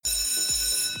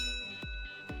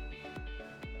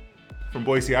From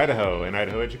Boise, Idaho, and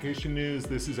Idaho Education News,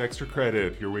 this is Extra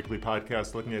Credit, your weekly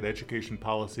podcast looking at education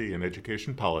policy and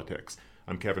education politics.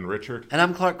 I'm Kevin Richert. And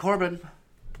I'm Clark Corbin.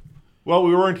 Well,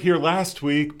 we weren't here last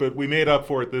week, but we made up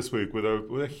for it this week with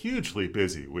a hugely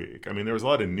busy week. I mean, there was a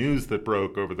lot of news that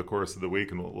broke over the course of the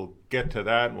week, and we'll get to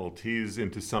that, and we'll tease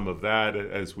into some of that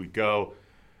as we go.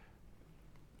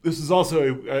 This is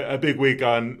also a big week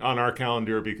on our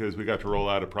calendar because we got to roll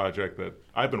out a project that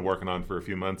I've been working on for a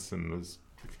few months and was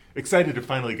excited to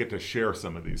finally get to share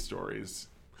some of these stories.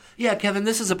 Yeah, Kevin,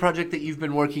 this is a project that you've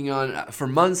been working on for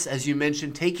months, as you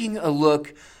mentioned, taking a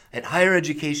look at higher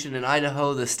education in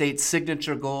Idaho, the state's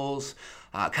signature goals,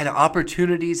 kind of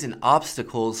opportunities and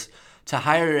obstacles to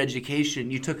higher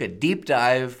education. You took a deep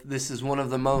dive. This is one of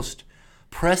the most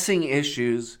pressing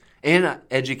issues in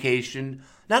education,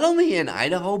 not only in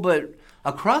Idaho, but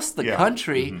across the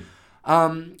country.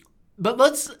 Mm-hmm. But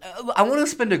I want to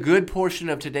spend a good portion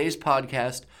of today's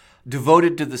podcast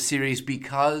devoted to the series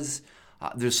because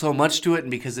there's so much to it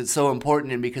and because it's so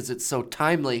important and because it's so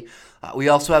timely. We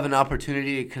also have an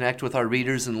opportunity to connect with our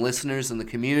readers and listeners in the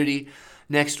community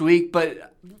next week.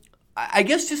 But I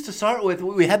guess just to start with,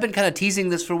 we have been kind of teasing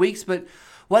this for weeks, but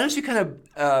why don't you kind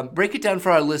of break it down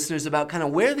for our listeners about kind of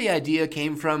where the idea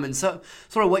came from and sort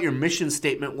of what your mission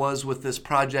statement was with this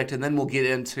project, and then we'll get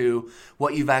into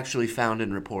what you've actually found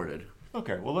and reported.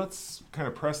 Okay, well, let's kind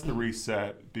of press the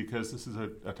reset because this is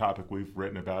a topic we've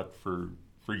written about for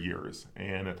years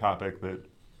and a topic that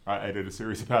I did a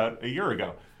series about a year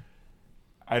ago.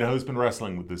 Idaho's been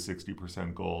wrestling with this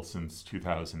 60% goal since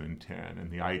 2010,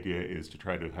 and the idea is to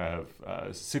try to have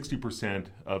 60%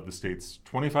 of the state's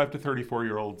 25 to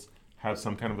 34-year-olds have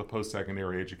some kind of a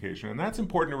post-secondary education. And that's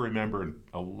important to remember,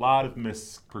 a lot of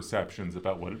misperceptions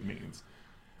about what it means.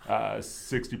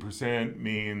 60%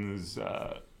 means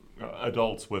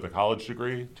adults with a college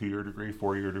degree, 2-year degree,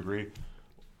 4-year degree.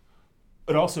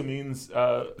 It also means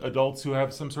adults who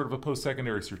have some sort of a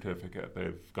post-secondary certificate.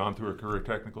 They've gone through a career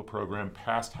technical program,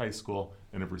 passed high school,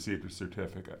 and have received a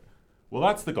certificate. Well,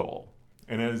 that's the goal.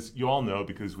 And as you all know,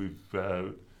 because we've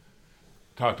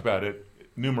talked about it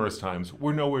numerous times,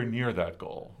 we're nowhere near that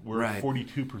goal. We're at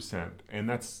 42%, and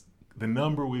that's the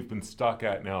number we've been stuck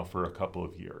at now for a couple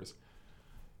of years.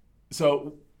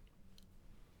 So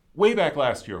way back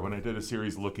last year when I did a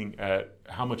series looking at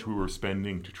how much we were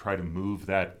spending to try to move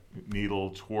that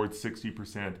needle towards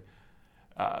 60%,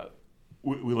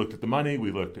 we looked at the money,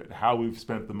 we looked at how we've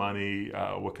spent the money,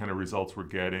 what kind of results we're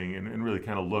getting, and really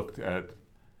kind of looked at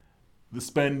the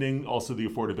spending, also the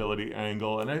affordability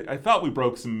angle. And I thought we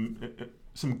broke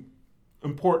some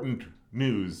important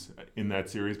news in that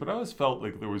series, but I always felt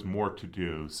like there was more to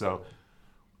do. So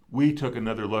we took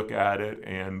another look at it,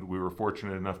 and we were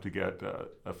fortunate enough to get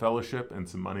a fellowship and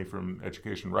some money from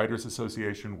Education Writers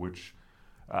Association, which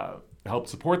helped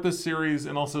support this series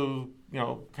and also,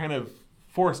 kind of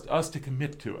forced us to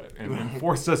commit to it and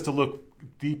forced us to look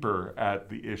deeper at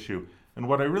the issue. And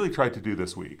what I really tried to do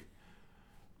this week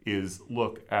is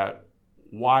look at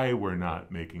why we're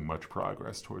not making much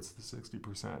progress towards the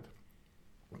 60%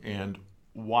 and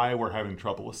why we're having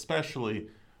trouble, especially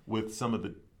with some of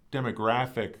the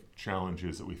demographic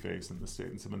challenges that we face in the state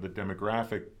and some of the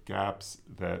demographic gaps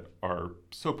that are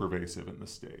so pervasive in the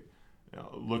state.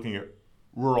 Looking at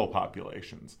rural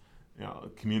populations,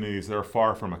 communities that are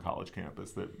far from a college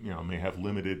campus that may have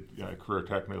limited career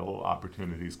technical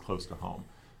opportunities close to home.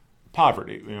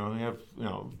 Poverty, we have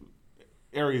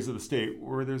areas of the state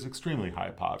where there's extremely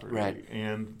high poverty,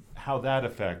 and how that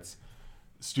affects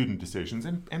student decisions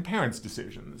and parents'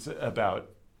 decisions about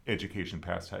education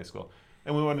past high school.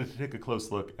 And we wanted to take a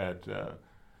close look at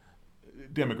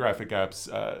demographic gaps,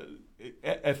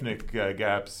 ethnic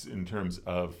gaps in terms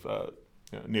of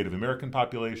Native American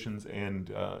populations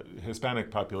and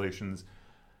Hispanic populations.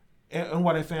 And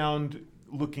what I found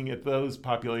looking at those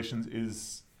populations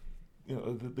is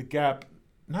the gap,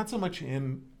 not so much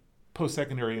in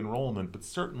post-secondary enrollment, but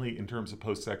certainly in terms of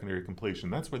post-secondary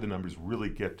completion. That's where the numbers really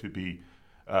get to be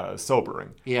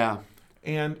sobering. Yeah.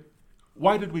 And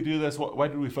why did we do this? Why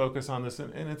did we focus on this?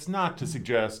 And it's not to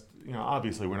suggest,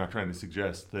 obviously we're not trying to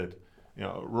suggest that,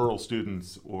 rural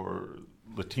students or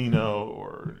Latino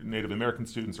or Native American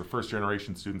students or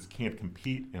first-generation students can't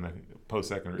compete in a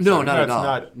post-secondary setting. Not at all.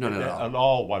 That's not at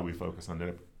all why we focus on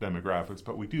demographics,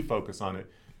 but we do focus on it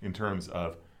in terms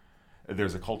of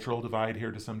there's a cultural divide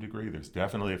here to some degree. There's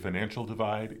definitely a financial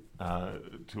divide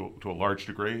to a large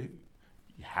degree.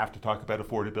 You have to talk about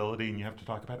affordability and you have to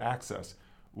talk about access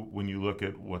when you look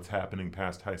at what's happening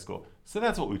past high school. So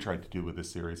that's what we tried to do with this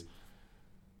series.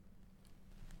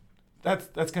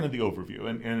 That's kind of the overview,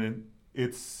 and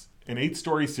it's an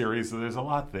 8-story series, so there's a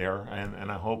lot there,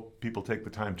 and I hope people take the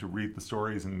time to read the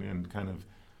stories and kind of,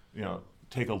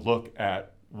 take a look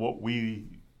at what we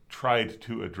tried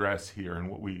to address here and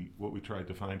what we tried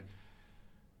to find.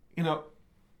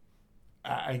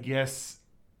 I guess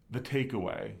the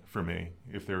takeaway for me,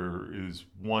 if there is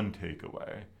one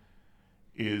takeaway,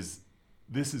 is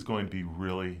this is going to be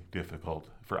really difficult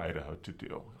for Idaho to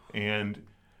do. And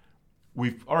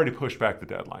we've already pushed back the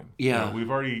deadline. Yeah. We've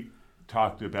already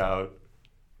talked about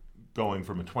going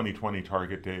from a 2020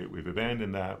 target date. We've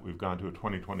abandoned that. We've gone to a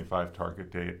 2025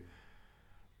 target date,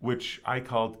 which I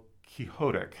called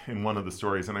quixotic in one of the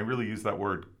stories. And I really use that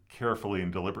word carefully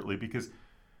and deliberately because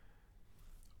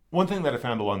one thing that I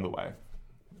found along the way,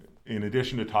 in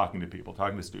addition to talking to people,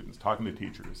 talking to students, talking to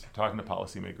teachers, talking to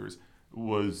policymakers,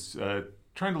 was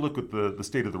trying to look at the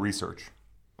state of the research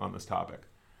on this topic.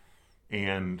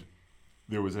 And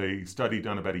there was a study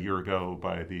done about a year ago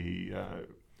by the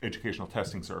Educational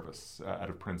Testing Service out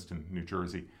of Princeton, New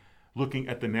Jersey, looking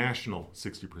at the national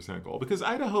 60% goal. Because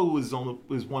Idaho was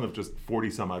one of just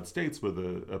 40-some-odd states with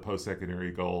a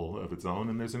post-secondary goal of its own,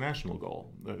 and there's a national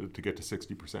goal to get to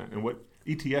 60%. And what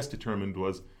ETS determined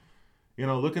was,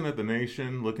 looking at the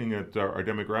nation, looking at our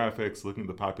demographics, looking at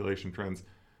the population trends,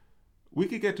 we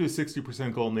could get to a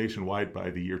 60% goal nationwide by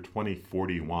the year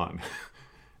 2041.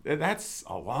 That's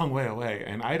a long way away.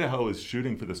 And Idaho is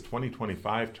shooting for this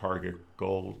 2025 target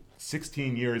goal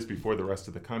 16 years before the rest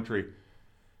of the country.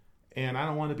 And I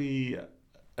don't want to be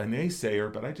a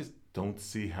naysayer, but I just don't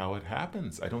see how it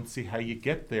happens. I don't see how you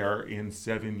get there in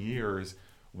 7 years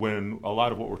when a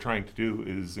lot of what we're trying to do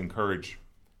is encourage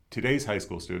today's high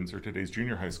school students or today's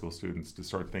junior high school students to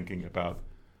start thinking about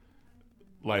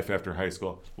life after high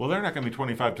school. Well, they're not going to be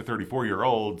 25 to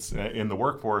 34-year-olds in the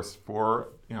workforce for,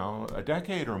 a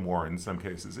decade or more in some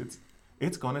cases.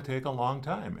 It's going to take a long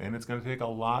time, and it's going to take a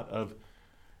lot of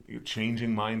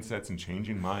changing mindsets and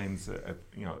changing minds at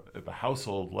the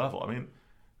household level. I mean,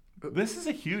 this is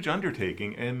a huge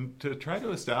undertaking, and to try to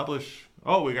establish,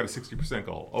 we got a 60%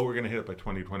 goal. We're going to hit it by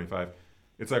 2025.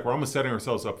 It's like we're almost setting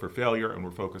ourselves up for failure, and we're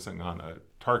focusing on a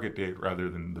target date rather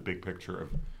than the big picture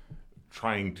of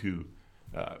trying to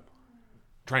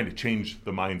change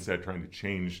the mindset, trying to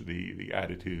change the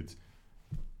attitudes.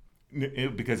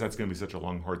 Because that's going to be such a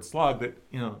long, hard slog that,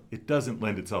 it doesn't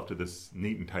lend itself to this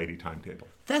neat and tidy timetable.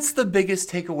 That's the biggest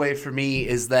takeaway for me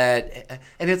is that,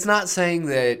 and it's not saying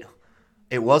that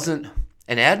it wasn't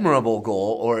an admirable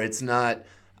goal or it's not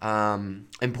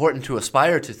important to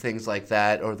aspire to things like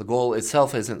that or the goal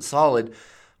itself isn't solid,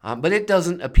 but it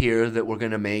doesn't appear that we're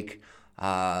going to make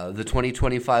the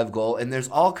 2025 goal, and there's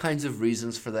all kinds of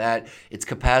reasons for that. It's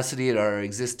capacity at our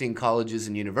existing colleges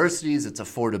and universities. It's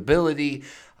affordability.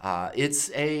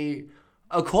 It's a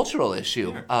cultural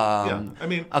issue. I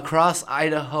mean, across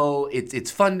Idaho, it's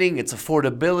funding, it's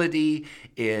affordability,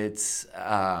 it's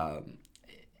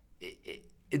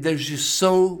there's just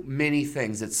so many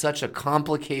things. It's such a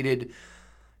complicated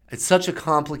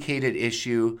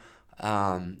issue,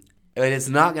 and it's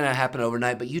not going to happen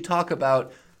overnight. But you talk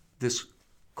about this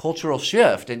cultural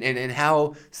shift and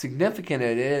how significant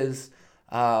it is.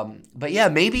 But yeah,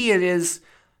 maybe it is.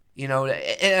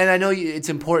 And I know it's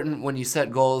important when you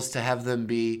set goals to have them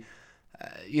be,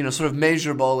 sort of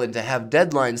measurable and to have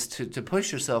deadlines to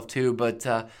push yourself to. But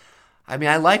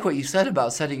I like what you said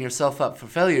about setting yourself up for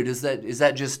failure. Is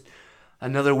that just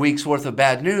another week's worth of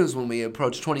bad news when we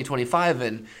approach 2025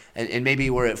 and maybe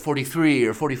we're at 43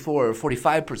 or 44 or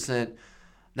 45%,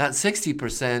 not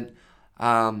 60%?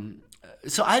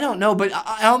 So I don't know, but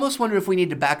I almost wonder if we need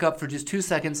to back up for just 2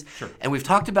 seconds. Sure. And we've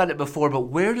talked about it before, but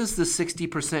where does the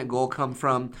 60% goal come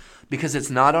from? Because it's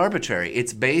not arbitrary.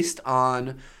 It's based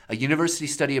on a university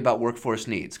study about workforce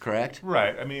needs, correct?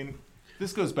 Right. I mean,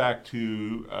 this goes back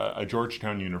to a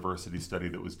Georgetown University study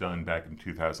that was done back in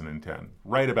 2010,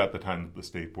 right about the time that the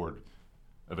State Board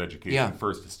of Education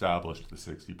first established the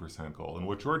 60% goal. And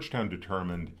what Georgetown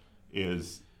determined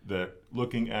is that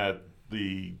looking at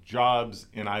the jobs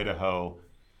in Idaho,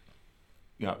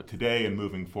 today and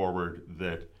moving forward,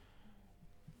 that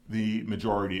the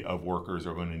majority of workers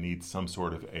are going to need some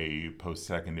sort of a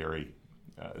post-secondary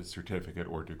certificate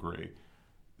or degree.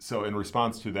 So in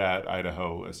response to that,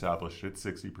 Idaho established its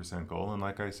 60% goal. And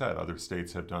like I said, other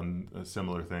states have done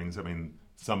similar things. I mean,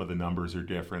 some of the numbers are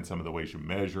different. Some of the ways you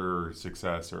measure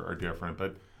success are different.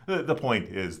 But the point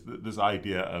is this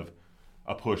idea of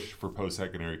a push for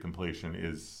post-secondary completion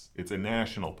it's a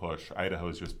national push. Idaho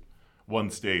is just one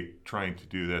state trying to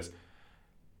do this.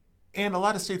 And a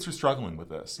lot of states are struggling with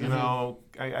this.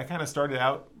 I kind of started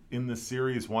out in this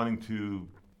series wanting to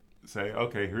say,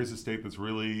 okay, here's a state that's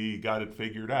really got it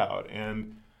figured out.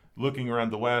 And looking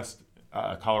around the West,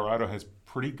 Colorado has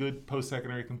pretty good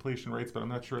post-secondary completion rates, but I'm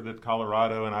not sure that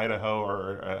Colorado and Idaho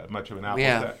are much of an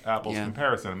apples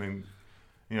comparison. I mean,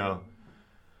 you know,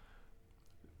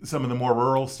 some of the more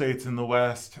rural states in the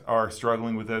West are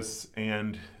struggling with this,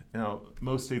 and you know,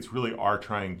 most states really are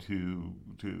trying to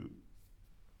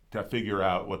figure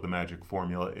out what the magic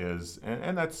formula is,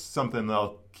 and that's something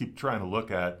they'll keep trying to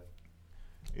look at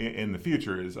in the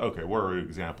future. Is okay, what are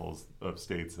examples of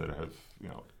states that have, you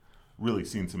know, really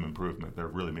seen some improvement, that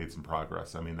have really made some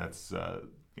progress? I mean, that's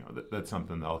you know, that's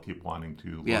something they'll keep wanting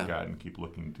to look at and keep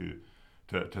looking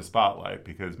to spotlight,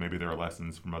 because maybe there are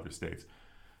lessons from other states.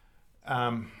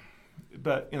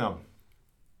 But you know,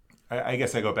 I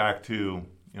guess I go back to,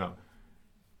 you know,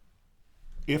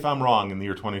 if I'm wrong in the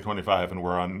year 2025 and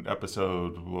we're on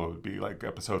episode, what would be like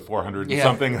episode 400 and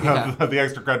something of the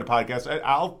Extra Credit podcast,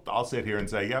 I'll sit here and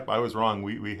say, yep, I was wrong.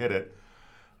 We hit it.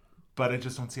 But I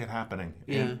just don't see it happening.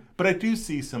 Yeah. But I do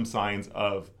see some signs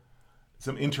of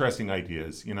some interesting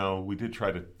ideas. You know, we did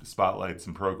try to spotlight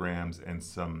some programs and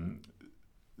some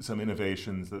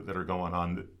innovations that are going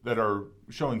on that are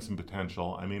showing some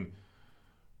potential. I mean,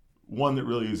 one that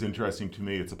really is interesting to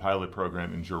me, it's a pilot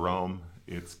program in Jerome.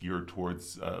 It's geared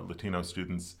towards Latino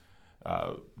students.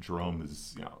 Jerome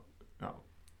is, you know,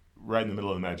 right in the middle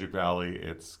of the Magic Valley.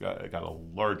 It's got a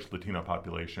large Latino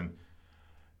population.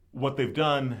 What they've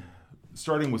done,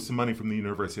 starting with some money from the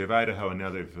University of Idaho, and now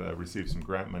they've received some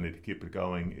grant money to keep it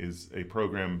going, is a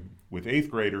program with 8th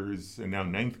graders and now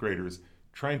 9th graders,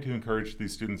 trying to encourage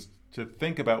these students to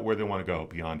think about where they want to go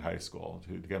beyond high school,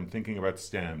 to get them thinking about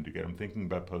STEM, to get them thinking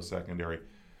about post-secondary,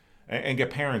 and get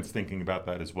parents thinking about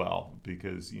that as well,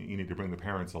 because you need to bring the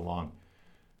parents along.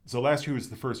 So last year was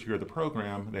the first year of the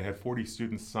program. They had 40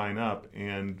 students sign up,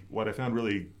 and what I found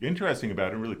really interesting about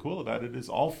it and really cool about it is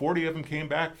all 40 of them came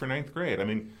back for 9th grade. I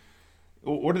mean,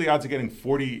 what are the odds of getting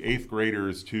 40 8th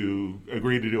graders to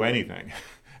agree to do anything?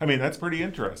 I mean, that's pretty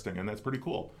interesting, and that's pretty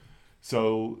cool.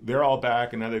 So they're all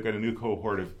back, and now they've got a new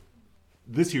cohort of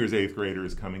this year's 8th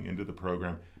graders coming into the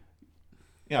program.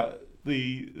 Yeah,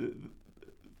 the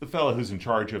fellow who's in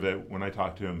charge of it, when I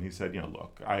talked to him, he said, you know,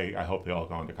 look, I hope they all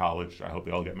go on to college. I hope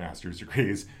they all get master's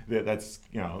degrees. That's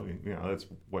you know that's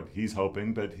what he's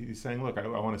hoping. But he's saying, look, I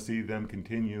want to see them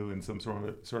continue in some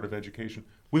sort of education.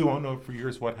 We won't know for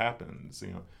years what happens.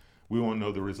 You know, we won't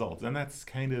know the results, and that's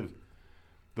kind of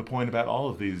the point about all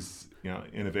of these, you know,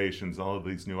 innovations, all of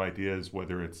these new ideas.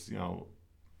 Whether it's, you know,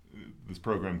 this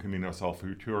program Camino Sol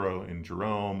Futuro in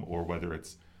Jerome, or whether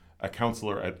it's a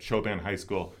counselor at Choban High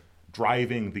School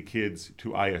driving the kids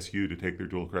to ISU to take their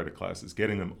dual credit classes,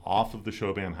 getting them off of the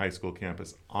Choban High School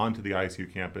campus onto the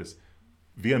ISU campus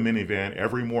via minivan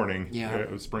every morning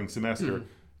spring semester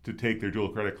to take their dual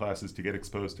credit classes, to get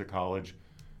exposed to college,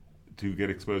 to get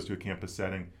exposed to a campus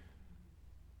setting.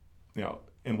 You know,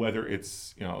 and whether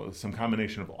it's, you know, some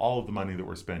combination of all of the money that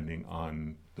we're spending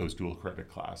on those dual credit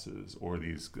classes or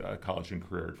these college and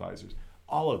career advisors,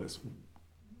 all of this.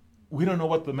 We don't know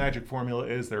what the magic formula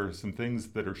is. There are some things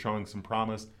that are showing some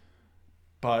promise,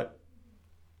 but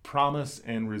promise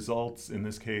and results in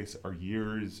this case are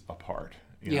years apart.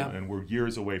 You know, and we're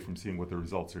years away from seeing what the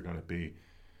results are going to be.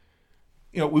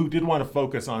 You know, we did want to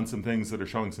focus on some things that are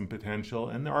showing some potential,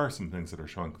 and there are some things that are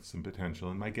showing some potential.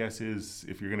 And my guess is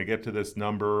if you're going to get to this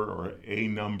number or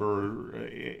an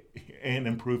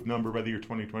improved number by the year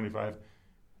 2025,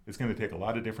 it's going to take a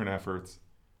lot of different efforts.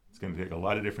 It's going to take a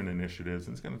lot of different initiatives,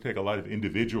 and it's going to take a lot of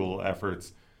individual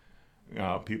efforts.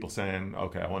 People saying,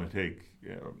 okay, I want to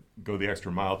go the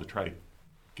extra mile to try to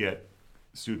get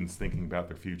students thinking about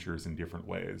their futures in different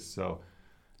ways. So,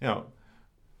 you know,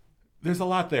 there's a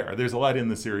lot there. There's a lot in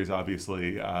the series,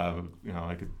 obviously. You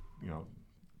know,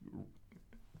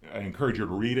 I encourage you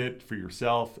to read it for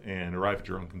yourself and arrive at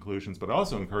your own conclusions, but I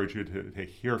also encourage you to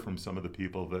hear from some of the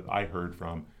people that I heard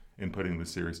from in putting the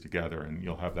series together, and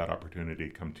you'll have that opportunity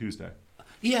come Tuesday.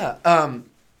 Yeah.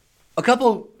 A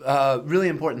couple really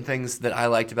important things that I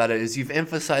liked about it is you've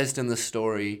emphasized in the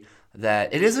story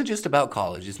that it isn't just about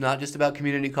college. It's not just about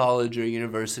community college or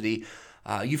university.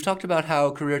 You've talked about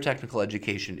how career technical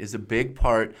education is a big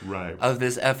part of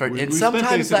this effort, and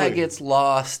sometimes that gets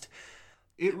lost.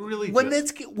 It really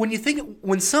does.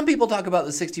 When some people talk about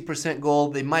the 60% goal,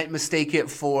 they might mistake it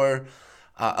for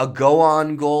a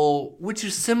go-on goal, which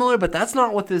is similar, but that's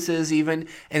not what this is even.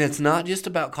 And it's not just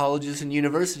about colleges and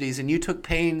universities. And you took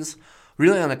pains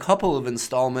really on a couple of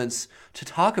installments to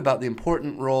talk about the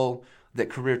important role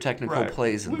that career technical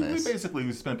plays in this.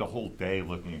 We spent a whole day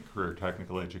looking at career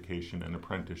technical education and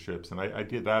apprenticeships. And I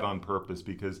did that on purpose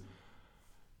because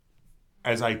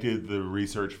as I did the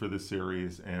research for this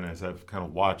series and as I've kind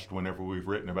of watched whenever we've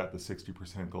written about the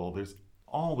 60% goal, there's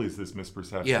always this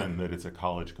misperception that it's a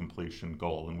college completion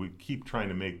goal, and we keep trying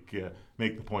to make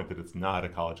the point that it's not a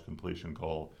college completion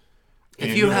goal.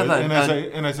 If you have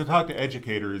as I talk to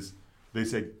educators, they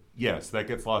say yes, that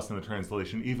gets lost in the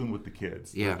translation, even with the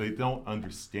kids. Yeah. They don't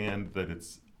understand that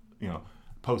it's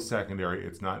post-secondary.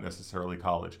 It's not necessarily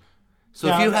college. So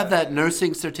if you have that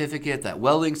nursing certificate, that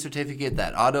welding certificate,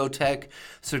 that auto tech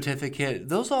certificate,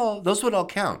 those would all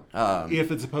count.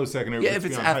 If it's a post-secondary, if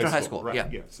it's after high school, right? Yeah.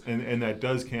 Yes, and that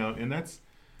does count, and that's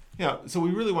So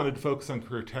we really wanted to focus on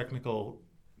career technical,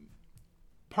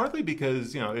 partly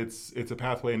because it's a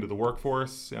pathway into the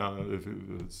workforce. If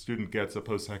a student gets a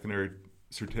post-secondary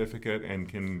certificate and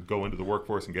can go into the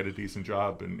workforce and get a decent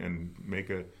job and make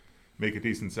a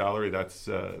decent salary, that's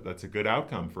a good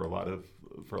outcome for a lot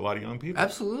of young people.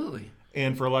 Absolutely.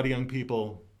 And for a lot of young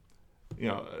people,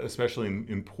 especially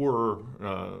in poorer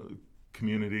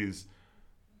communities,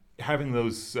 having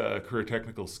those career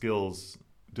technical skills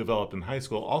developed in high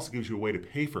school also gives you a way to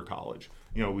pay for college.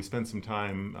 We spent some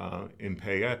time in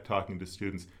Payette talking to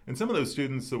students, and some of those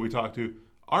students that we talked to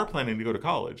are planning to go to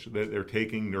college. They're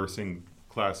taking nursing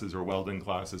classes or welding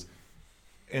classes,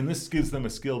 and this gives them a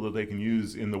skill that they can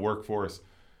use in the workforce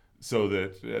so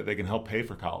that they can help pay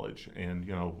for college. And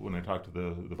when I talked to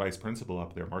the vice principal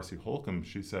up there, Marcy Holcomb,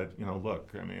 she said,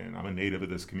 look, I mean, I'm a native of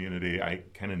this community. I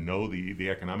kind of know the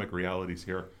economic realities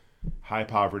here. High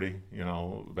poverty,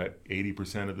 about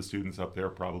 80% of the students up there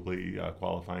probably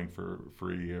qualifying for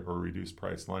free or reduced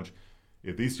price lunch.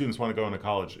 If these students want to go into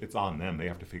college, it's on them. They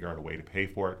have to figure out a way to pay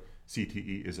for it.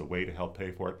 CTE is a way to help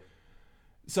pay for it.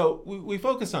 So we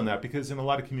focus on that because in a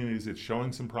lot of communities, it's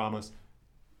showing some promise.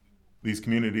 These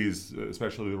communities,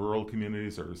 especially the rural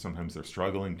communities, sometimes they're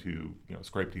struggling to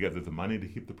scrape together the money to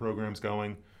keep the programs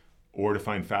going, or to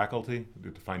find faculty,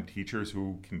 to find teachers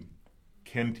who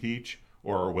can teach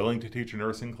or are willing to teach a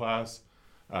nursing class.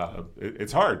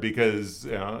 It's hard because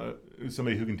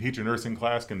somebody who can teach a nursing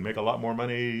class can make a lot more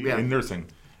money in nursing,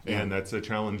 and that's a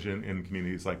challenge in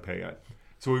communities like Payette.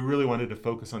 So we really wanted to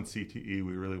focus on CTE.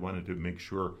 We really wanted to make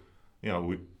sure, the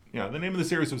name of the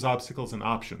series was Obstacles and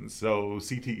Options. So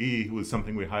CTE was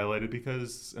something we highlighted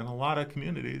because in a lot of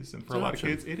communities and for a lot of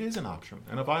kids, it is an option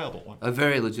and a viable one. A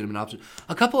very legitimate option.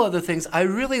 A couple other things. I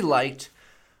really liked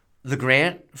the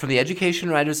grant from the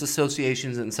Education Writers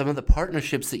Associations and some of the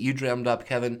partnerships that you drummed up,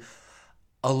 Kevin,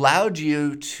 allowed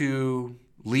you to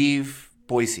leave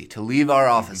Boise, to leave our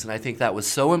office. And I think that was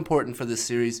so important for this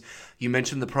series. You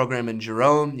mentioned the program in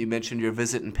Jerome. You mentioned your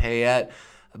visit in Payette.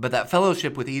 But that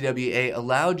fellowship with EWA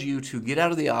allowed you to get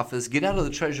out of the office, get out of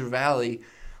the Treasure Valley,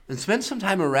 and spend some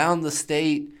time around the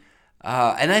state.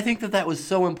 And I think that was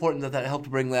so important that helped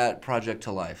bring that project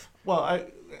to life. Well,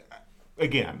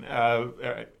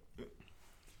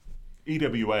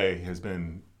 EWA has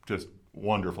been just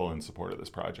wonderful in support of this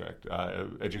project.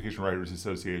 Education Writers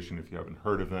Association, if you haven't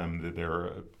heard of them,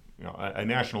 they're a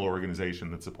national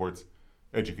organization that supports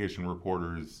education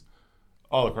reporters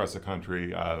all across the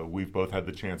country. We've both had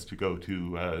the chance to go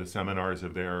to seminars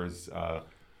of theirs.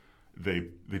 They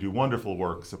do wonderful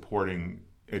work supporting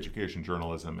education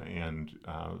journalism, and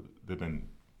they've been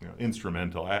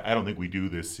instrumental. I don't think we do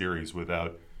this series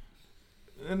without,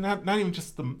 and not even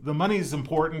just the money's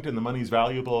important and the money's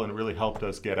valuable, and it really helped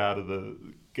us get out of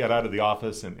the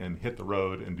office and hit the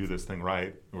road and do this thing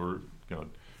right, or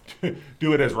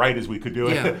do it as right as we could do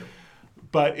it. Yeah.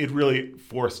 But it really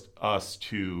forced us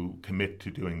to commit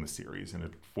to doing the series, and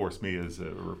it forced me as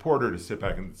a reporter to sit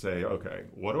back and say, okay,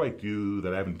 what do I do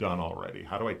that I haven't done already?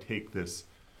 How do I take this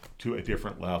to a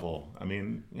different level? I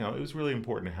mean, it was really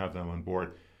important to have them on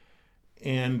board.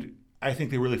 And I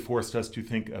think they really forced us to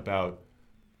think about,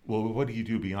 well, what do you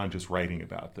do beyond just writing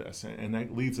about this? And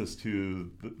that leads us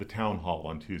to the town hall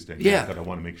on Tuesday night that I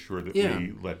want to make sure that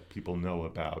we let people know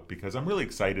about, because I'm really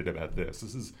excited about this.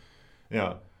 This is,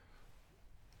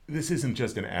 this isn't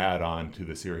just an add-on to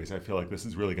the series. I feel like this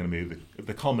is really going to be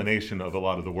the culmination of a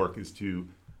lot of the work, is to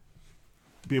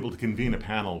be able to convene a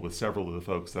panel with several of the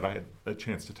folks that I had a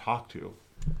chance to talk to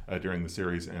during the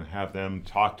series, and have them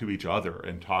talk to each other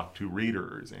and talk to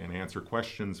readers and answer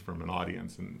questions from an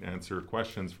audience and answer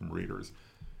questions from readers.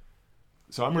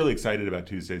 So I'm really excited about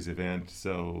Tuesday's event.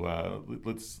 So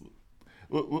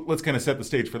let's kind of set the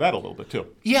stage for that a little bit too.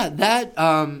 Yeah, that,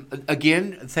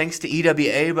 again, thanks to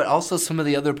EWA, but also some of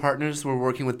the other partners. We're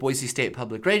working with Boise State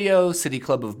Public Radio, City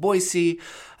Club of Boise,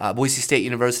 Boise State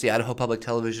University, Idaho Public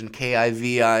Television,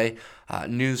 KIVI,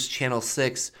 News Channel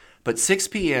 6. But 6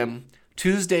 p.m.,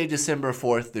 Tuesday, December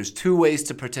 4th, there's two ways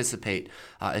to participate.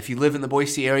 If you live in the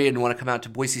Boise area and want to come out to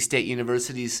Boise State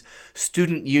University's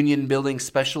Student Union Building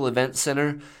Special Event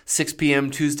Center, 6 p.m.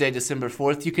 Tuesday, December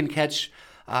 4th, you can catch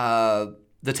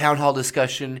the town hall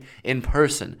discussion in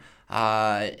person.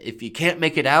 If you can't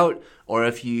make it out, or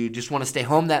if you just want to stay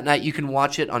home that night, you can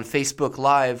watch it on Facebook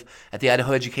Live at the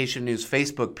Idaho Education News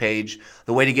Facebook page.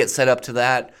 The way to get set up to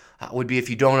that would be, if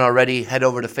you don't already, head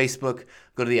over to Facebook,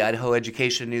 go to the Idaho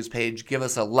Education News page, give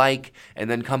us a like, and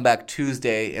then come back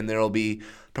Tuesday, and there will be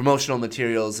promotional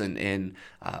materials and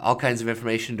all kinds of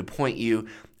information to point you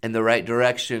in the right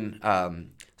direction.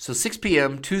 So 6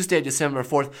 p.m., Tuesday, December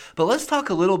 4th. But let's talk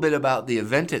a little bit about the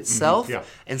event itself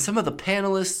and some of the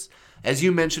panelists, as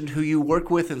you mentioned, who you work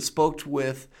with and spoke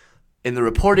with in the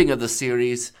reporting of the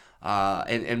series,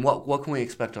 and what can we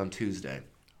expect on Tuesday?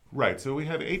 Right. So we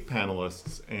have 8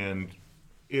 panelists, and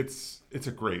it's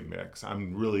a great mix.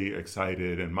 I'm really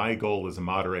excited, and my goal as a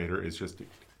moderator is just to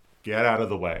get out of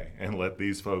the way and let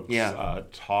these folks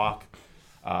talk.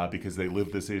 Because they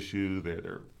live this issue,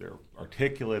 they're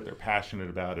articulate, they're passionate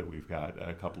about it. We've got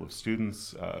a couple of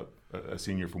students, a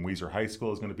senior from Weiser High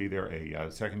School is going to be there,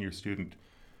 a second-year student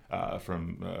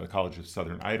from College of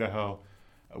Southern Idaho.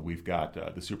 We've got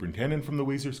the superintendent from the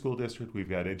Weiser School District. We've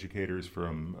got educators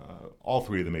from all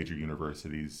 3 of the major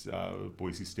universities,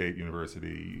 Boise State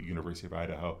University, University of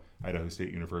Idaho, Idaho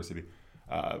State University.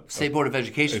 State Board of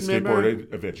Education member? State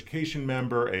Board of Education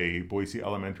member, a Boise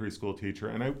elementary school teacher.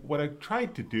 And what I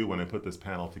tried to do when I put this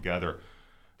panel together,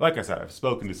 like I said, I've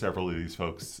spoken to several of these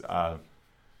folks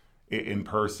in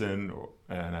person,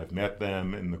 and I've met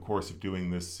them in the course of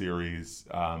doing this series.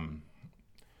 And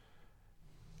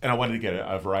I wanted to get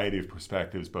a variety of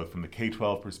perspectives, both from the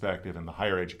K-12 perspective and the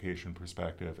higher education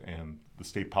perspective and the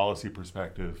state policy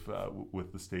perspective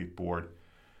with the state board.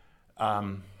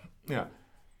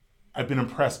 I've been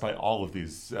impressed by all of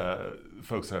these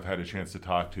folks I've had a chance to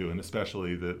talk to, and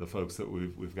especially the folks that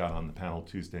we've got on the panel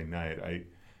Tuesday night.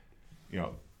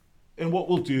 And what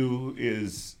we'll do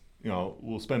is,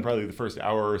 we'll spend probably the first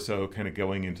hour or so kind of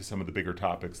going into some of the bigger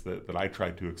topics that I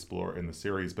tried to explore in the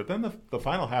series. But then the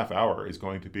final half hour is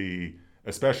going to be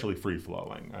especially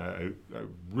free-flowing. I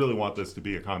really want this to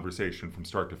be a conversation from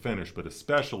start to finish, but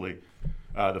especially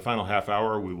the final half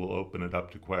hour, we will open it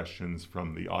up to questions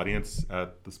from the audience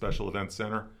at the Special Events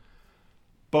Center.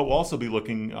 But we'll also be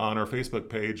looking on our Facebook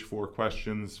page for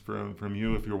questions from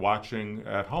you if you're watching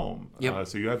at home. Yep.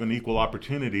 So you have an equal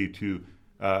opportunity to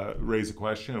raise a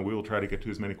question, and we will try to get to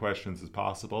as many questions as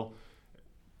possible.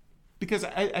 Because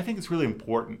I think it's really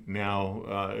important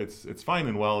now. It's fine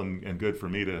and well and good for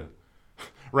me to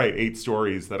write 8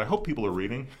 stories that I hope people are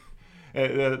reading,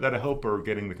 that I hope are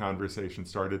getting the conversation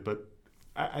started. But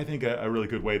I think a really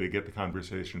good way to get the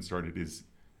conversation started is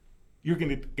you're going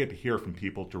to get to hear from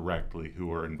people directly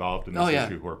who are involved in this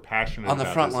issue, who are passionate on the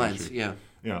about front this lines,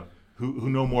 issue.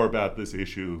 Who know more about this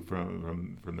issue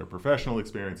from their professional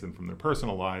experience and from their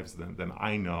personal lives than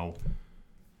I know.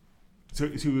 So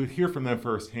you hear from them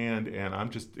firsthand, and I'm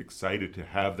just excited to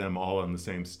have them all on the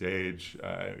same stage.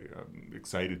 I'm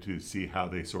excited to see how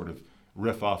they sort of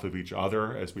riff off of each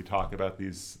other as we talk about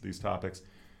these topics.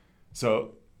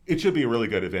 So it should be a really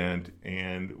good event,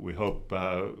 and we hope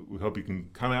you can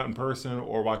come out in person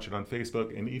or watch it on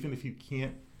Facebook. And even if you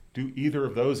can't do either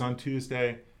of those on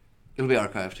Tuesday, it'll be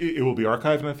archived. It will be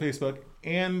archived on Facebook,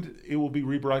 and it will be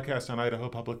rebroadcast on Idaho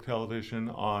Public Television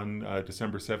on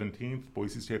December 17th.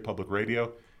 Boise State Public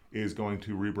Radio is going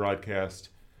to rebroadcast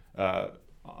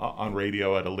on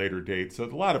radio at a later date. So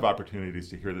a lot of opportunities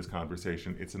to hear this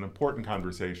conversation. It's an important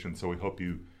conversation, so we hope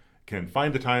you can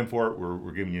find the time for it.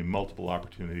 We're giving you multiple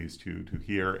opportunities to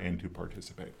hear and to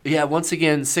participate. Yeah, once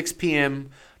again, 6 p.m.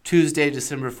 Tuesday,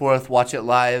 December 4th. Watch it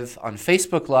live on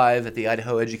Facebook Live at the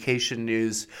Idaho Education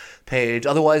News page.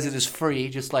 Otherwise, it is free,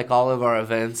 just like all of our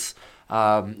events.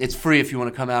 It's free if you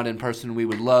want to come out in person. We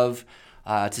would love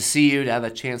to see you, to have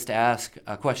a chance to ask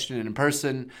a question in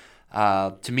person,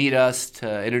 to meet us,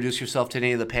 to introduce yourself to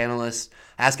any of the panelists,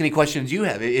 ask any questions you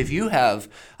have. If you have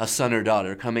a son or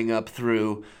daughter coming up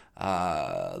through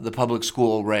the public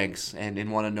school ranks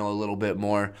and want to know a little bit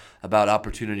more about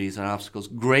opportunities and obstacles,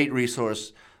 great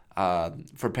resource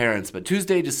for parents. But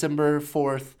Tuesday, December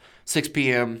 4th, 6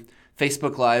 p.m.,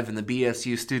 Facebook Live in the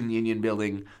BSU Student Union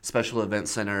Building Special Events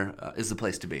Center is the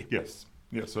place to be. Yes.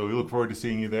 Yeah, so we look forward to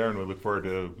seeing you there, and we look forward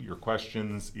to your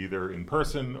questions either in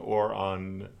person or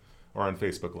on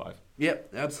Facebook Live.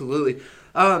 Yep, absolutely.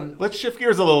 Let's shift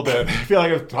gears a little bit. I feel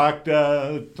like I've talked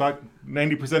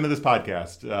 90% of this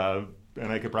podcast,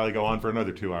 and I could probably go on for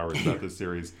another 2 hours about this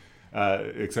series,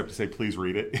 except to say please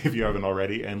read it if you haven't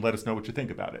already, and let us know what you think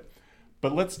about it.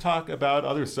 But let's talk about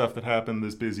other stuff that happened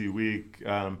this busy week.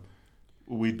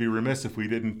 We'd be remiss if we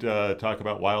didn't talk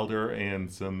about Wilder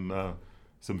and some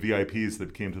Mm-hmm. some VIPs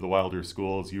that came to the Wilder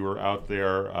schools. You were out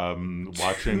there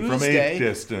watching from Tuesday. a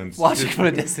distance. Watching from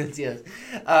a distance, yes.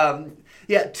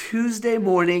 Tuesday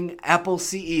morning, Apple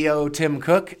CEO Tim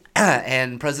Cook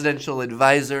and presidential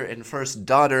advisor and first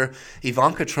daughter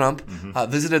Ivanka Trump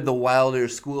visited the Wilder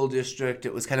School District.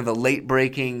 It was kind of a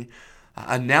late-breaking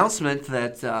announcement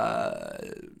that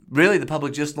really the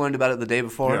public just learned about it the day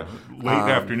before. Yeah,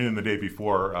 late afternoon the day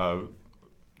before.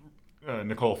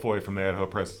 Nicole Foy from the Idaho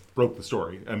Press broke the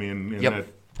story. I mean,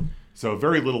 so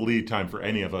very little lead time for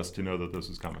any of us to know that this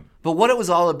was coming. But what it was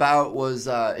all about was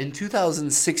in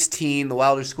 2016, the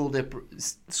Wilder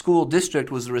School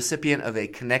District was the recipient of a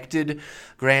Connected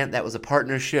grant that was a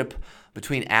partnership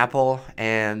between Apple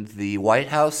and the White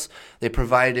House. They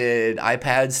provided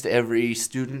iPads to every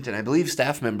student and I believe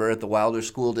staff member at the Wilder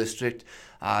School District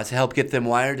to help get them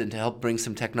wired and to help bring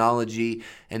some technology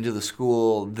into the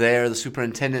school there. The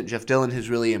superintendent, Jeff Dillon, has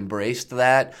really embraced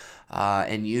that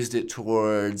and used it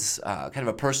towards kind of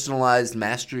a personalized,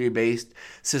 mastery-based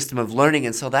system of learning.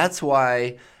 And so that's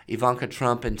why Ivanka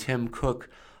Trump and Tim Cook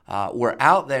were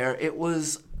out there.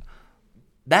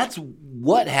 That's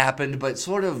what happened, but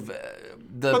sort of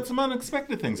But some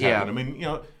unexpected things happened. I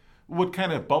mean, what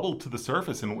kind of bubbled to the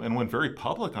surface and went very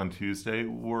public on Tuesday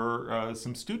were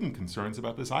some student concerns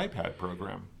about this iPad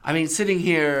program. I mean, sitting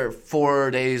here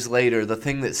 4 days later, the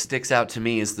thing that sticks out to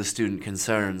me is the student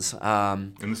concerns.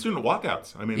 And the student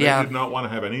walkouts. I mean, they did not want to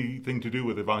have anything to do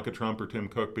with Ivanka Trump or Tim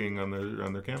Cook being on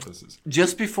their campuses.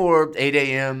 Just before 8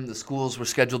 a.m., the schools were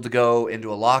scheduled to go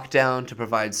into a lockdown to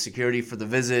provide security for the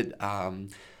visit.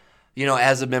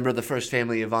 As a member of the first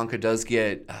family, Ivanka does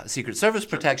get Secret Service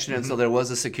protection, and so there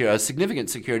was a significant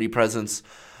security presence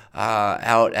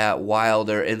out at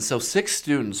Wilder. And so 6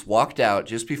 students walked out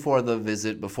just before the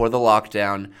visit, before the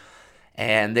lockdown,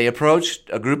 and they approached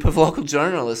a group of local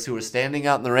journalists who were standing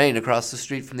out in the rain across the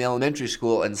street from the elementary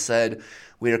school and said,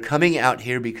 "We are coming out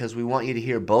here because we want you to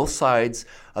hear both sides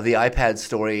of the iPad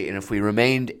story, and if we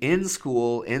remained in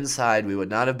school, inside, we would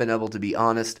not have been able to be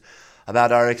honest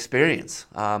about our experience."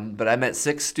 But I met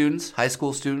 6 students, high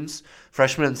school students,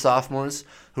 freshmen and sophomores,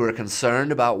 who are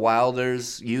concerned about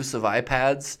Wilder's use of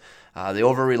iPads, the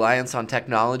over-reliance on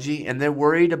technology, and they're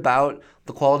worried about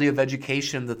the quality of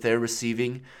education that they're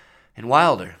receiving in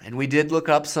Wilder. And we did look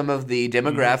up some of the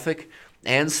demographic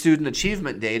and student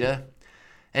achievement data,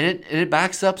 and it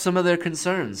backs up some of their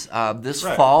concerns. This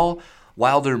fall,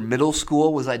 Wilder Middle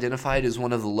School was identified as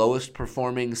one of the lowest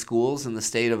performing schools in the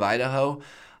state of Idaho.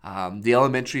 The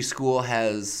elementary school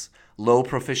has low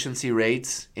proficiency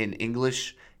rates in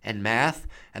English and math,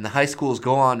 and the high school's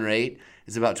go-on rate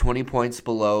is about 20 points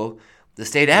below the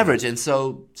state average. And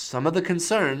so some of the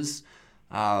concerns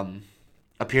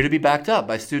appear to be backed up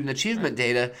by student achievement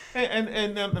data.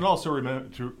 And also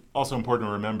important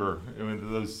to remember, I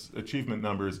mean, those achievement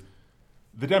numbers,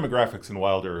 the demographics in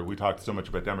Wilder, we talked so much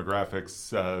about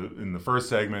demographics in the first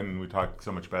segment, and we talked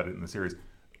so much about it in the series.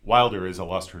 Wilder is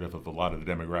illustrative of a lot of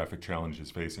the demographic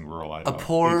challenges facing rural Idaho. A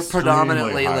poor,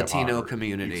 predominantly Latino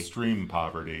community. Extreme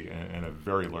poverty and a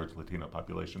very large Latino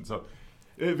population. So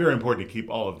very important to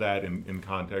keep all of that in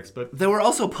context. But there were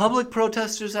also public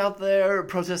protesters out there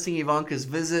protesting Ivanka's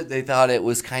visit. They thought it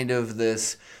was kind of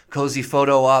this cozy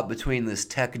photo op between this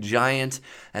tech giant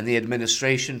and the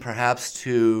administration, perhaps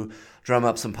to drum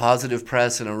up some positive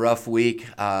press in a rough week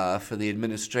for the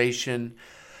administration.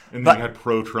 And then you had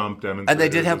pro-Trump demonstrators. And they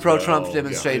did have pro-Trump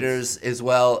demonstrators as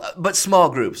well, but small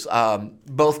groups.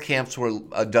 Both camps were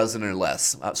a dozen or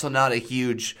less, so not a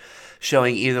huge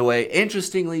showing either way.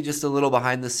 Interestingly, just a little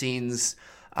behind the scenes,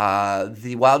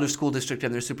 the Wilder School District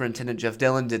and their superintendent, Jeff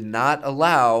Dillon, did not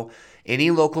allow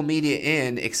any local media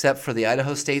in except for the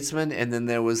Idaho Statesman, and then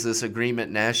there was this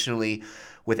agreement nationally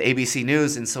with ABC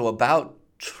News, and so about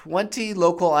 20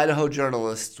 local Idaho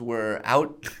journalists were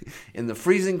out in the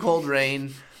freezing cold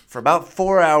rain for about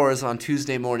 4 hours on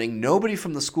Tuesday morning. Nobody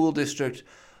from the school district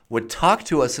would talk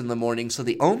to us in the morning, so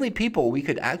the only people we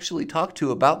could actually talk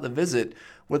to about the visit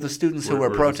were the students who were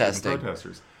protesting.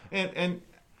 Protesters. And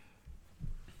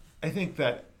I think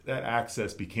that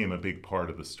access became a big part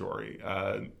of the story.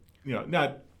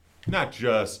 Not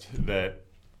just that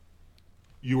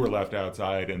you were left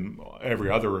outside and every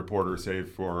other reporter, save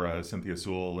for Cynthia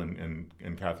Sewell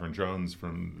and Catherine Jones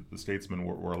from the Statesman,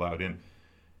 were allowed in.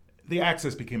 The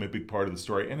access became a big part of the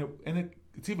story, and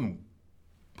it's even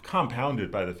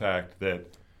compounded by the fact that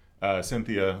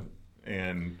Cynthia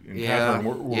and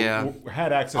Catherine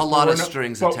had access. A lot of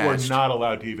strings attached. But were not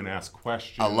allowed to even ask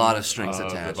questions. A lot of strings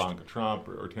attached. Ivanka Trump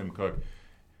or Tim Cook.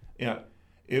 Yeah,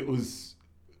 it was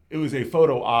it was a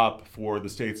photo op for the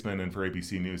Statesman and for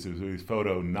ABC News. It was a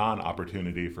photo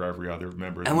non-opportunity for every other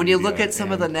member of the And when you media. look at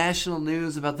some of the national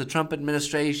news about the Trump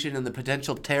administration and the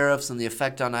potential tariffs and the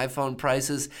effect on iPhone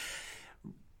prices,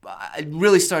 I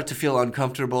really start to feel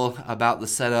uncomfortable about the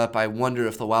setup. I wonder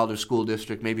if the Wilder School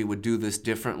District maybe would do this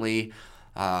differently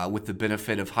with the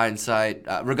benefit of hindsight.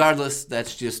 Regardless,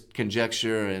 that's just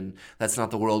conjecture, and that's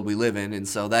not the world we live in. And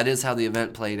so that is how the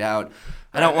event played out.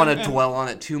 I don't want to dwell on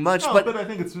it too much. No, but I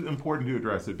think it's important to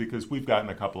address it because we've gotten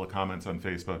a couple of comments on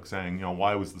Facebook saying,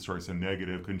 why was the story so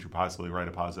negative? Couldn't you possibly write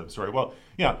a positive story? Well,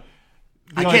 yeah.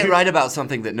 I can't write about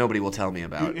something that nobody will tell me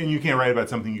about. And you can't write about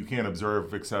something you can't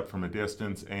observe except from a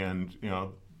distance. And,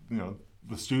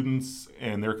 the students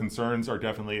and their concerns are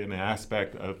definitely an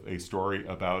aspect of a story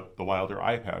about the Wilder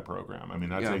iPad program. I mean,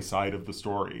 that's a side of the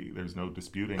story. There's no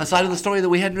disputing. A side of the story that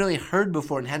we hadn't really heard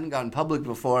before and hadn't gotten public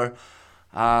before.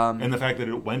 And the fact that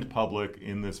it went public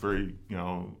in this very,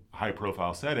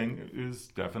 high-profile setting is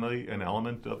definitely an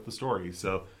element of the story.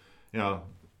 So,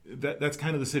 that's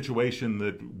kind of the situation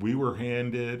that we were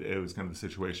handed. It was kind of the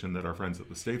situation that our friends at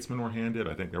the Statesman were handed.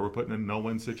 I think they were put in a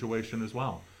no-win situation as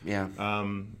well. Yeah.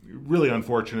 Really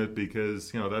unfortunate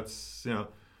because that's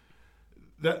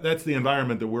that's the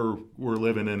environment that we're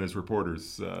living in as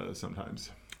reporters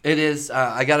sometimes. It is.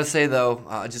 I got to say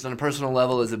though, just on a personal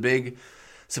level, as a big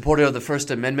supporter of the First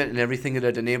Amendment and everything that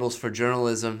it enables for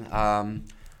journalism.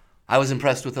 I was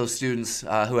impressed with those students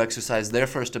who exercised their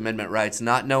First Amendment rights,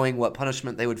 not knowing what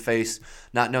punishment they would face,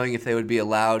 not knowing if they would be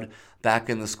allowed back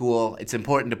in the school. It's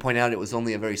important to point out it was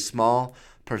only a very small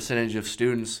percentage of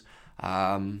students.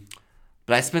 But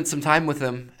I spent some time with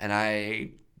them, and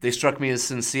they struck me as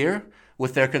sincere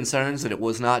with their concerns, that it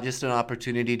was not just an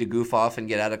opportunity to goof off and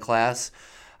get out of class.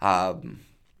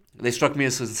 They struck me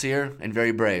as sincere and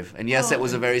very brave. And yes, it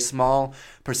was a very small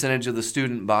percentage of the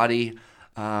student body.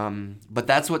 But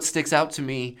that's what sticks out to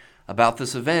me about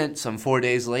this event some 4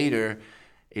 days later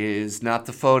is not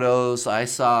the photos I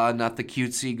saw, not the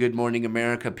cutesy Good Morning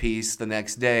America piece the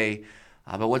next day.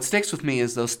 But what sticks with me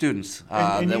is those students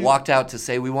that walked out to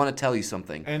say, we want to tell you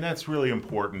something. And that's really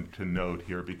important to note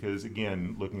here because,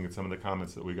 again, looking at some of the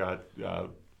comments that we got,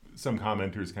 some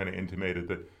commenters kind of intimated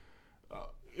that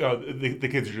the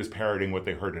kids are just parroting what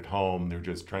they heard at home. They're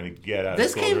just trying to get out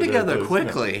This of school. came together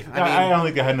quickly. I don't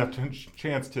think they had enough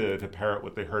chance to parrot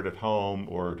what they heard at home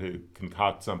or to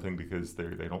concoct something because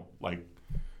they don't like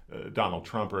Donald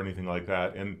Trump or anything like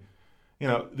that. And,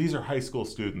 these are high school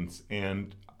students.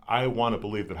 And I want to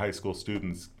believe that high school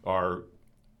students are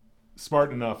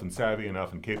smart enough and savvy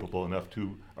enough and capable enough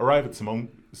to arrive at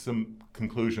some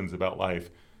conclusions about life,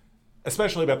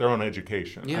 especially about their own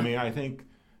education. Yeah. I mean, I think,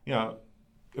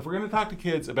 if we're going to talk to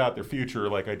kids about their future,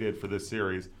 like I did for this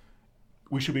series,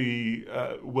 we should be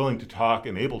willing to talk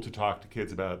and able to talk to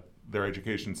kids about their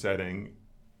education setting.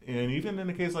 And even in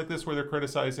a case like this where they're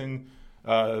criticizing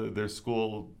their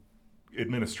school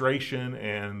administration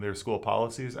and their school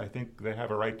policies, I think they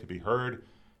have a right to be heard.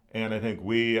 And I think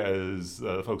we, as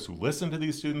folks who listen to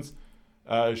these students,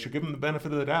 should give them the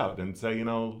benefit of the doubt and say,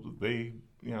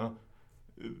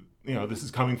 this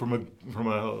is coming from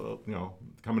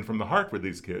coming from the heart for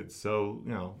these kids. So,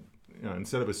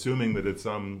 instead of assuming that it's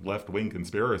some left-wing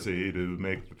conspiracy to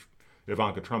make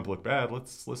Ivanka Trump look bad,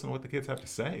 let's listen to what the kids have to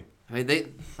say. I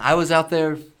mean, I was out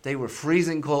there. They were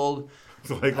freezing cold.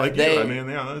 Like you. I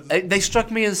mean, they struck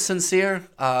me as sincere.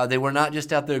 They were not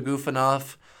just out there goofing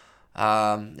off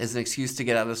as an excuse to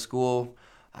get out of school.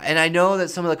 And I know that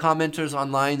some of the commenters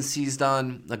online seized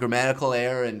on a grammatical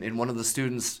error in one of the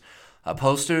students'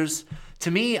 posters. To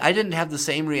me, I didn't have the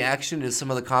same reaction as some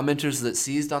of the commenters that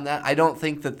seized on that. I don't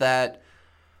think that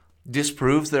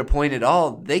disproves their point at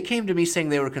all. They came to me saying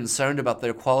they were concerned about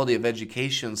their quality of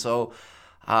education. So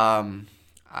I'm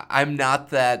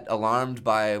not that alarmed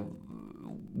by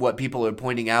what people are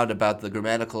pointing out about the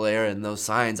grammatical error and those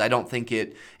signs. I don't think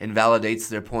it invalidates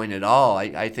their point at all.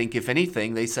 I think, if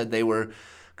anything, they said they were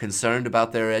concerned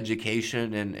about their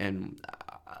education, and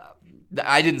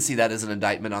I didn't see that as an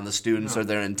indictment on the students or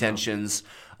their intentions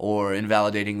or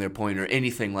invalidating their point or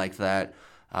anything like that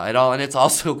at all. And it's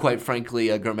also, quite frankly,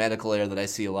 a grammatical error that I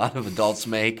see a lot of adults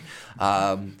make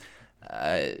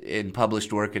in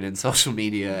published work and in social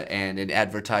media and in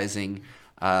advertising.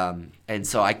 And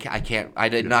so I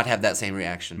did not have that same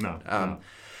reaction. No.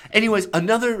 Anyways,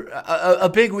 a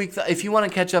big week. If you want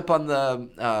to catch up on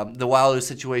the Wilder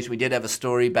situation, we did have a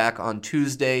story back on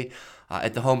Tuesday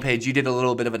at the homepage. You did a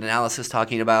little bit of an analysis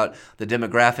talking about the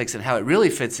demographics and how it really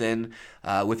fits in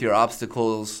with your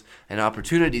obstacles and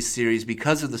opportunities series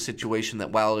because of the situation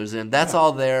that Wilder's in. That's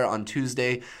all there on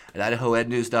Tuesday at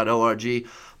idahoednews.org.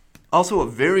 Also, a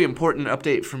very important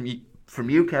update from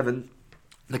you, Kevin,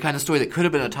 the kind of story that could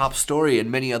have been a top story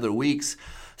in many other weeks.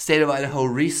 State of Idaho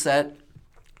reset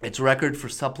its record for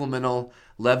supplemental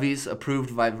levies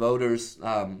approved by voters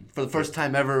for the first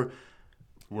time ever.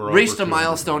 Reached a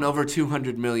milestone over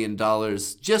 $200 million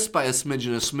just by a smidge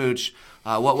and a smooch.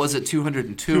 What was it,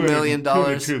 $202 million?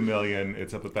 $202 million.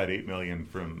 It's up about $8 million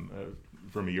from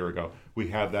a year ago. We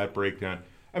have that breakdown.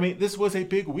 I mean, this was a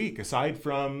big week. Aside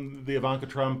from the Ivanka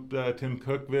Trump, Tim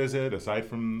Cook visit, aside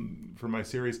from my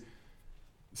series,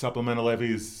 supplemental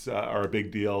levies are a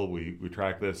big deal. We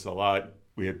track this a lot.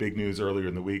 We had big news earlier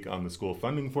in the week on the school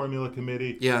funding formula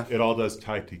committee. Yeah. It all does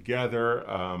tie together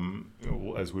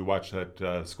as we watch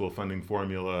that school funding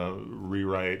formula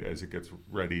rewrite as it gets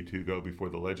ready to go before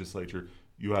the legislature.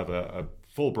 You have a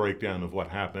full breakdown of what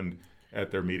happened at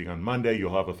their meeting on Monday.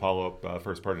 You'll have a follow-up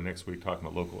first part of next week talking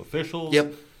about local officials.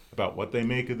 Yep. About what they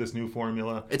make of this new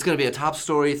formula. It's going to be a top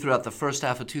story throughout the first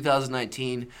half of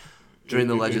 2019 during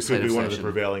the legislative session. It could be one of the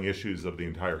prevailing issues of the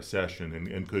entire session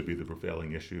and could be the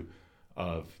prevailing issue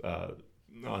of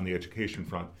on the education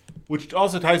front, which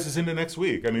also ties us into next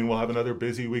week. I mean, we'll have another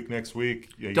busy week next week.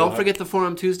 Don't forget the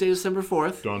forum Tuesday, December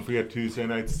 4th. Don't forget Tuesday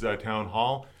night's town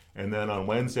hall. And then on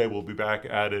Wednesday, we'll be back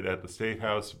at it at the State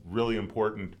House. Really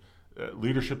important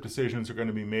leadership decisions are going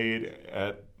to be made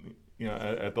at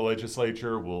the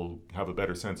legislature. We'll have a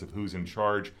better sense of who's in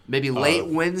charge. Maybe late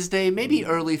Wednesday, maybe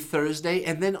early Thursday.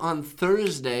 And then on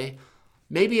Thursday,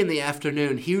 maybe in the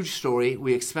afternoon, huge story.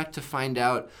 We expect to find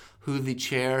out who the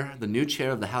new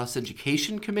chair of the House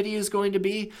Education Committee is going to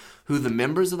be, who the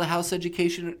members of the House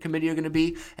Education Committee are going to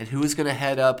be, and who is going to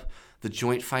head up the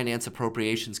Joint Finance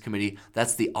Appropriations Committee.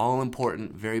 That's the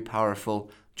all-important, very powerful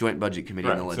Joint Budget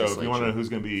Committee in the legislature. So if you want to know who's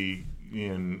going to be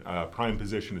in prime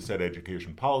position to set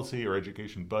education policy or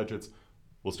education budgets,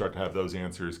 we'll start to have those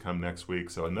answers come next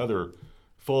week. So another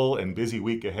full and busy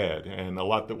week ahead, and a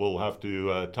lot that we'll have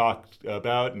to talk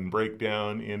about and break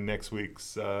down in next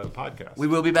week's podcast. We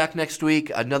will be back next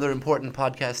week, another important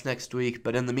podcast next week.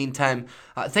 But in the meantime,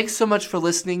 thanks so much for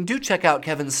listening. Do check out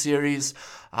Kevin's series.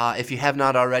 If you have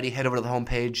not already, head over to the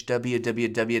homepage,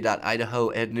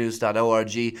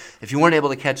 www.idahoednews.org. If you weren't able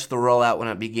to catch the rollout when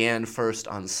it began first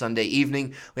on Sunday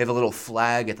evening, we have a little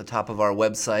flag at the top of our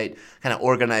website, kind of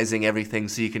organizing everything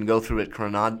so you can go through it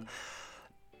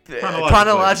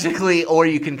chronologically, or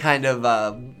you can kind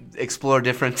of explore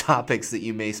different topics that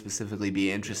you may specifically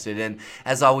be interested in.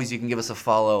 As always, you can give us a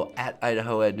follow at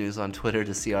Idaho Ed News on Twitter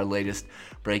to see our latest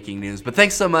breaking news. But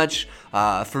thanks so much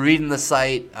for reading the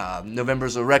site.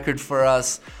 November's a record for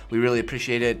us. We really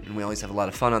appreciate it, and we always have a lot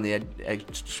of fun on the Ed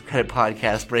Credit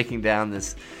Podcast breaking down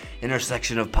this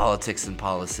intersection of politics and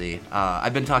policy.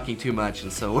 I've been talking too much,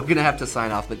 and so we're going to have to sign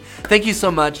off. But thank you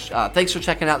so much. Thanks for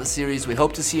checking out the series. We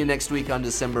hope to see you next week on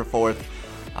December 4th.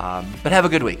 But have a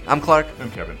good week. I'm Clark.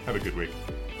 I'm Kevin. Have a good week.